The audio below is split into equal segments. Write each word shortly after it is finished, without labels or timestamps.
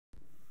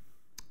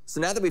So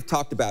now that we've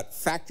talked about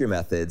factory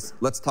methods,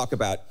 let's talk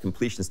about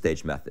completion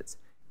stage methods.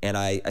 And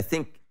I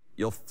think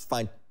you'll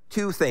find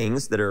two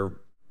things that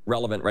are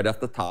relevant right off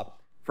the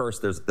top.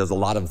 First, there's a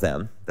lot of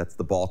them. That's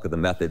the bulk of the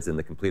methods in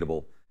the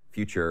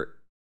CompletableFuture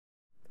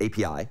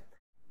API.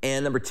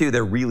 And number two,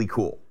 they're really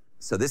cool.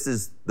 So this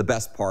is the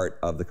best part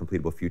of the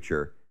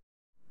CompletableFuture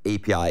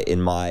API,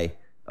 in my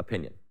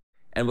opinion.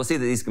 And we'll see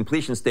that these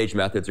completion stage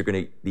methods are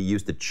going to be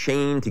used to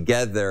chain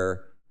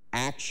together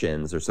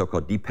actions, or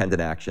so-called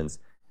dependent actions,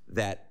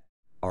 that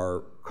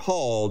are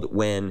called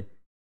when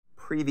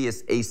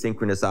previous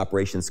asynchronous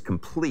operations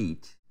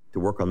complete to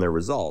work on their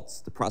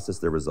results, to process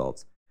their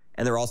results.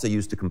 And they're also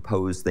used to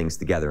compose things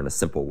together in a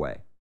simple way.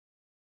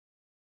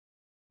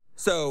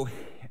 So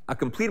a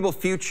completable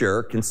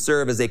future can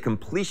serve as a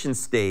completion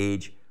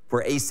stage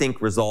for async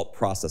result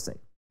processing.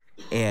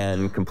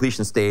 And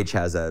completion stage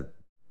has a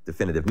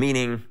definitive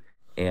meaning.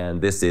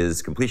 And this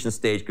is completion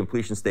stage.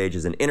 Completion stage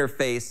is an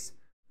interface.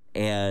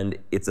 And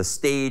it's a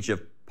stage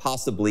of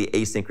possibly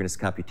asynchronous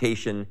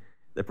computation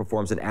that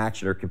performs an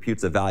action or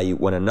computes a value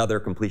when another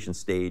completion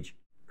stage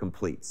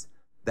completes.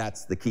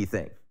 That's the key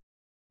thing.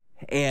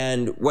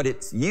 And what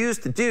it's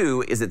used to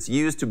do is it's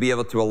used to be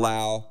able to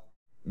allow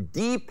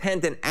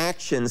dependent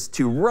actions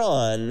to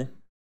run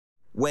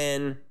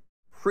when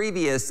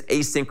previous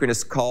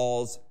asynchronous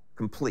calls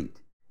complete.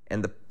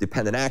 And the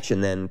dependent action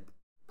then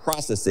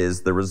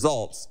processes the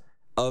results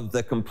of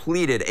the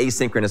completed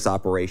asynchronous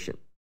operation.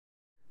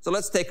 So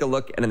let's take a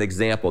look at an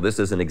example. This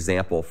is an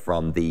example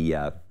from the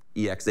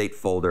EX8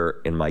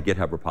 folder in my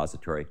GitHub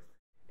repository.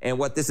 And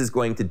what this is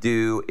going to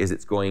do is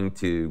it's going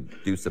to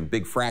do some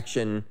big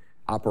fraction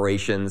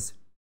operations.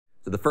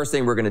 So the first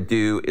thing we're going to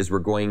do is we're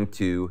going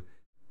to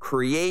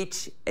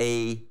create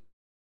a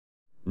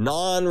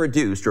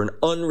non-reduced or an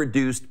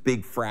unreduced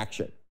big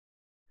fraction.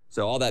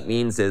 So all that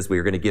means is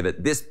we're going to give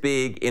it this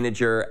big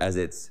integer as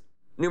its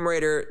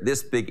numerator,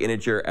 this big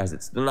integer as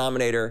its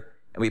denominator,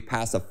 and we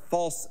pass a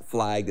false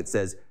flag that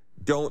says,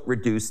 don't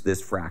reduce this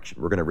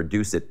fraction. We're going to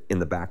reduce it in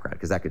the background,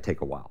 because that could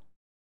take a while.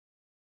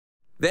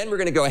 Then we're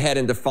going to go ahead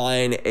and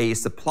define a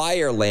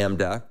supplier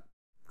lambda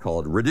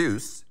called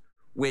reduce,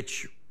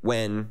 which,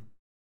 when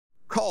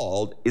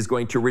called, is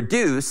going to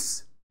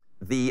reduce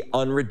the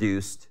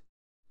unreduced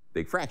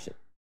big fraction.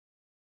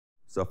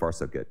 So far,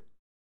 so good.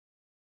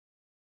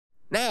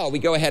 Now we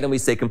go ahead and we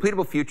say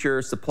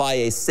CompletableFuture supply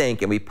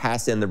async, and we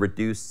pass in the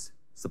reduce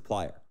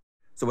supplier.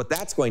 So what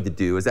that's going to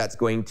do is that's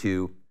going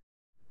to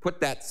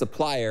put that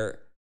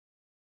supplier,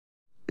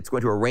 it's going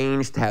to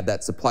arrange to have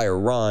that supplier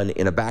run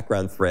in a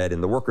background thread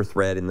in the worker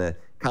thread in the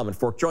common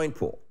fork join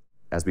pool,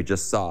 as we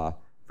just saw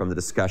from the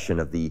discussion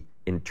of the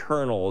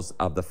internals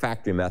of the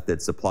factory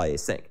method supply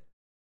async.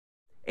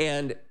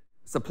 And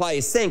supply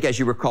async, as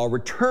you recall,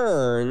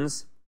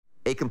 returns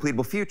a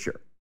completable future.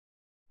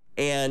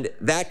 And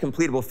that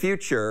completable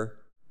future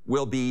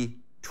will be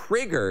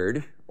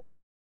triggered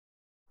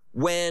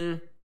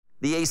when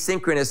the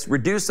asynchronous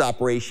reduce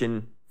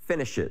operation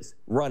finishes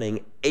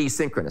running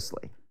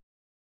asynchronously.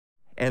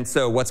 And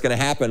so what's going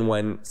to happen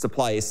when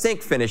supply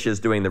async finishes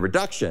doing the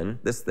reduction,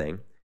 this thing,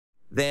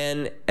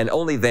 then and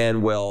only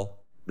then will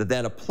the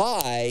then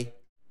apply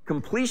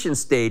completion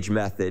stage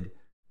method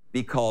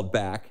be called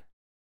back,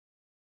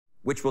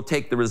 which will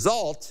take the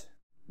result,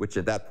 which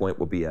at that point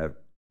will be a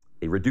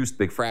reduced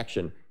big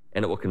fraction,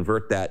 and it will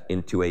convert that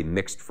into a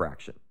mixed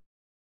fraction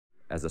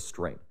as a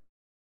string.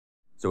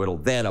 So it'll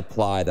then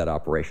apply that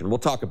operation. We'll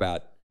talk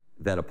about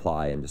then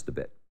apply in just a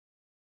bit.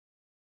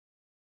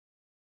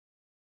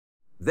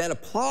 Then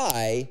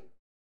apply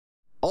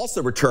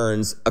also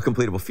returns a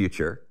completable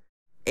future.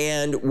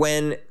 And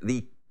when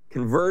the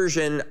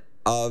conversion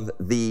of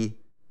the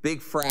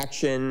big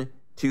fraction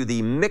to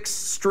the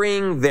mixed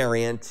string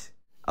variant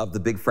of the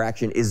big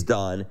fraction is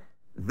done,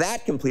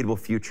 that completable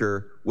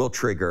future will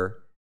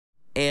trigger,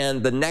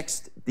 and the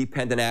next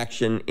dependent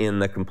action in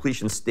the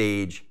completion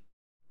stage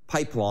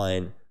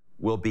pipeline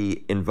will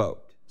be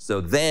invoked.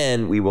 So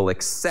then we will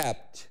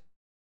accept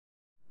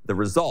the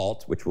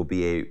result, which will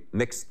be a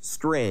mixed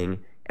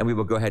string, and we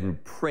will go ahead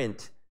and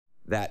print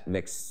that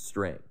mixed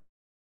string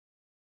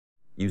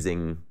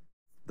using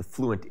the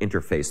fluent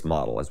interface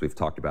model, as we've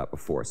talked about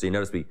before. So you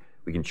notice we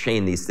can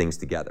chain these things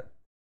together.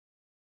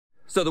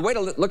 So the way to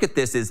look at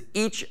this is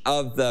each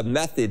of the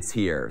methods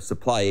here,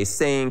 supply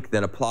async,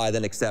 then apply,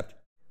 then accept,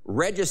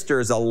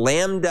 registers a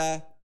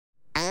lambda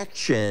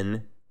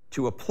action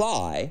to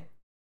apply,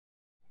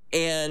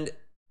 and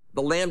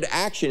the lambda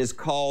action is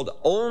called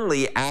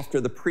only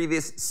after the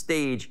previous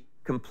stage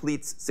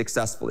completes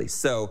successfully.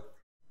 So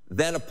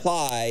then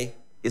apply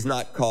is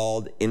not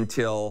called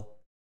until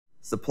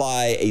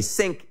supply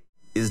async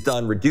is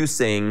done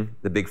reducing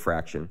the big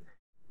fraction.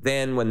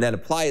 Then when then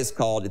apply is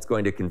called, it's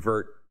going to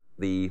convert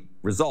the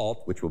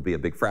result, which will be a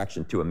big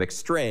fraction, to a mixed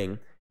string.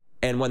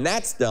 And when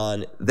that's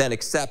done, then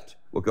accept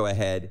will go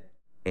ahead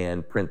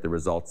and print the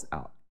results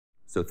out.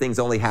 So things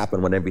only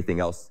happen when everything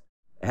else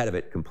ahead of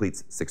it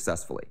completes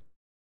successfully.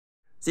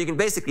 So you can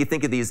basically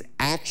think of these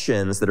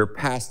actions that are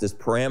passed as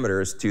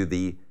parameters to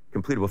the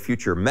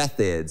CompletableFuture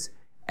methods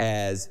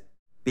as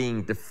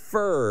being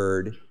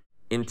deferred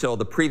until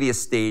the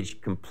previous stage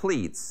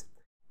completes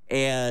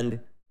and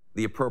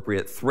the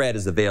appropriate thread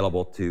is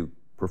available to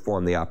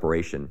perform the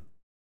operation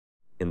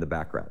in the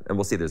background. And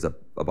we'll see there's a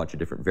bunch of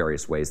different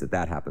various ways that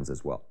that happens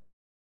as well.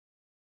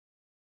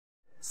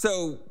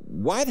 So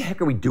why the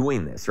heck are we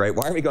doing this, right?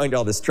 Why are we going to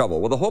all this trouble?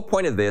 Well, the whole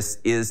point of this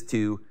is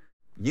to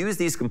use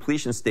these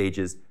completion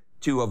stages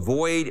to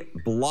avoid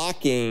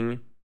blocking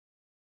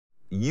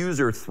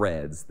user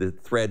threads, the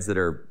threads that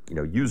are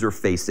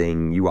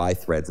user-facing, UI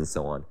threads and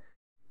so on,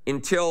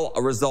 until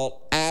a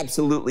result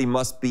absolutely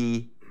must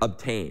be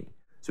obtained.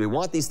 So we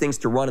want these things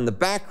to run in the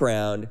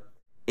background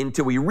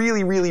until we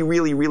really, really,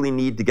 really, really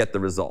need to get the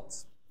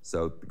results.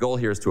 So the goal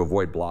here is to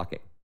avoid blocking.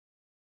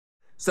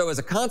 So as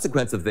a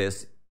consequence of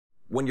this,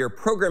 when you're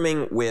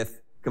programming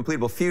with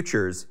completable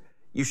futures,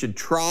 you should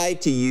try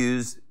to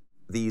use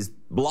these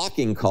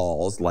blocking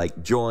calls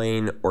like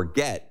join or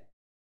get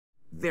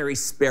very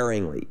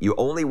sparingly. You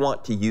only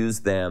want to use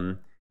them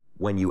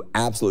when you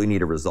absolutely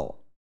need a result.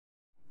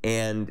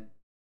 And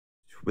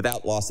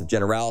without loss of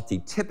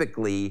generality,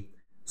 typically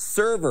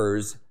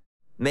servers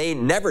may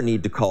never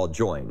need to call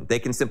join. They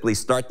can simply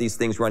start these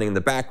things running in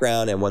the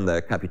background, and when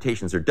the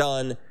computations are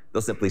done,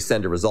 they'll simply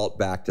send a result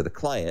back to the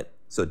client.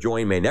 So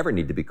join may never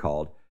need to be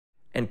called.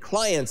 And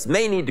clients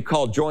may need to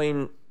call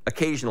join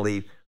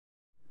occasionally,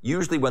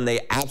 usually when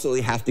they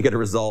absolutely have to get a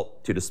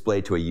result to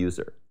display to a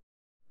user.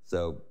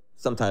 So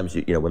sometimes,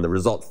 when the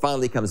result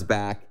finally comes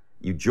back,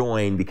 you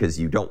join because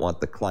you don't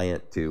want the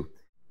client to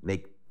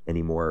make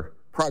any more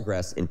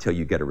progress until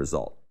you get a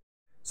result.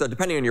 So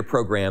depending on your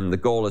program, the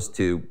goal is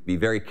to be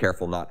very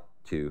careful not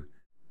to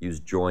use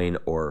join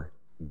or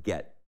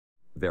get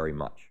very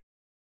much.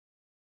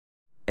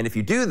 And if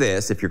you do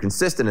this, if you're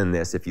consistent in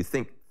this, if you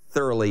think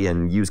thoroughly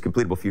and use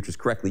completable futures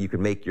correctly, you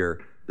can make your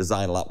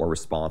design a lot more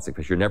responsive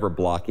because you're never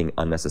blocking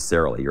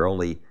unnecessarily. You're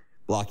only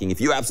blocking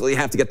if you absolutely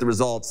have to get the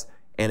results,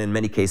 and in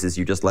many cases,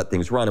 you just let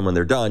things run, and when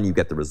they're done, you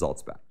get the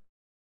results back.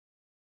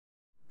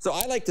 So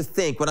I like to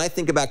think, when I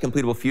think about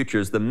completable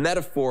futures, the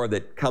metaphor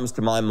that comes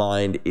to my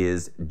mind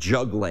is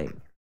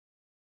juggling.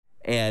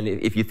 And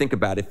if you think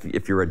about it,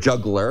 if you're a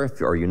juggler,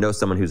 or you know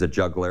someone who's a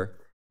juggler,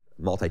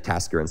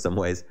 multitasker in some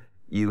ways,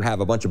 you have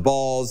a bunch of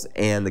balls,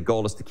 and the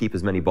goal is to keep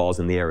as many balls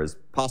in the air as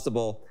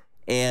possible,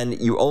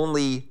 and you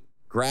only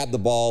grab the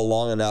ball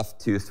long enough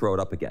to throw it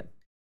up again.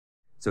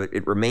 So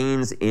it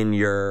remains in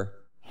your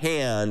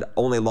hand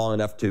only long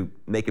enough to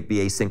make it be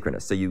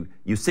asynchronous. So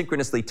you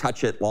synchronously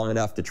touch it long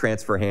enough to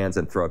transfer hands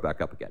and throw it back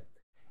up again.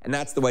 And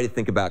that's the way to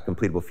think about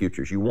completable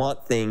futures. You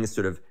want things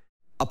sort of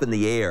up in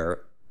the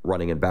air,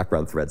 running in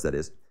background threads, that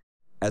is,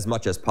 as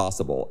much as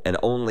possible, and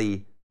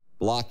only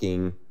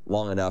blocking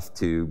long enough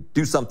to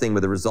do something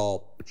with a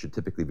result, which should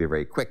typically be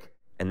very quick,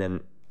 and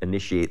then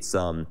initiate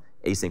some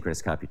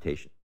asynchronous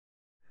computation.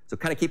 So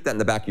kind of keep that in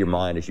the back of your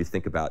mind as you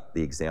think about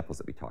the examples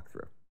that we talked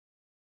through.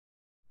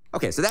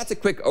 Okay, so that's a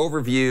quick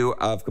overview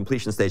of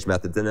completion stage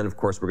methods, and then of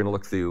course we're going to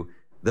look through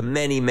the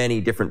many,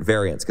 many different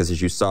variants, because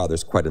as you saw,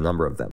 there's quite a number of them.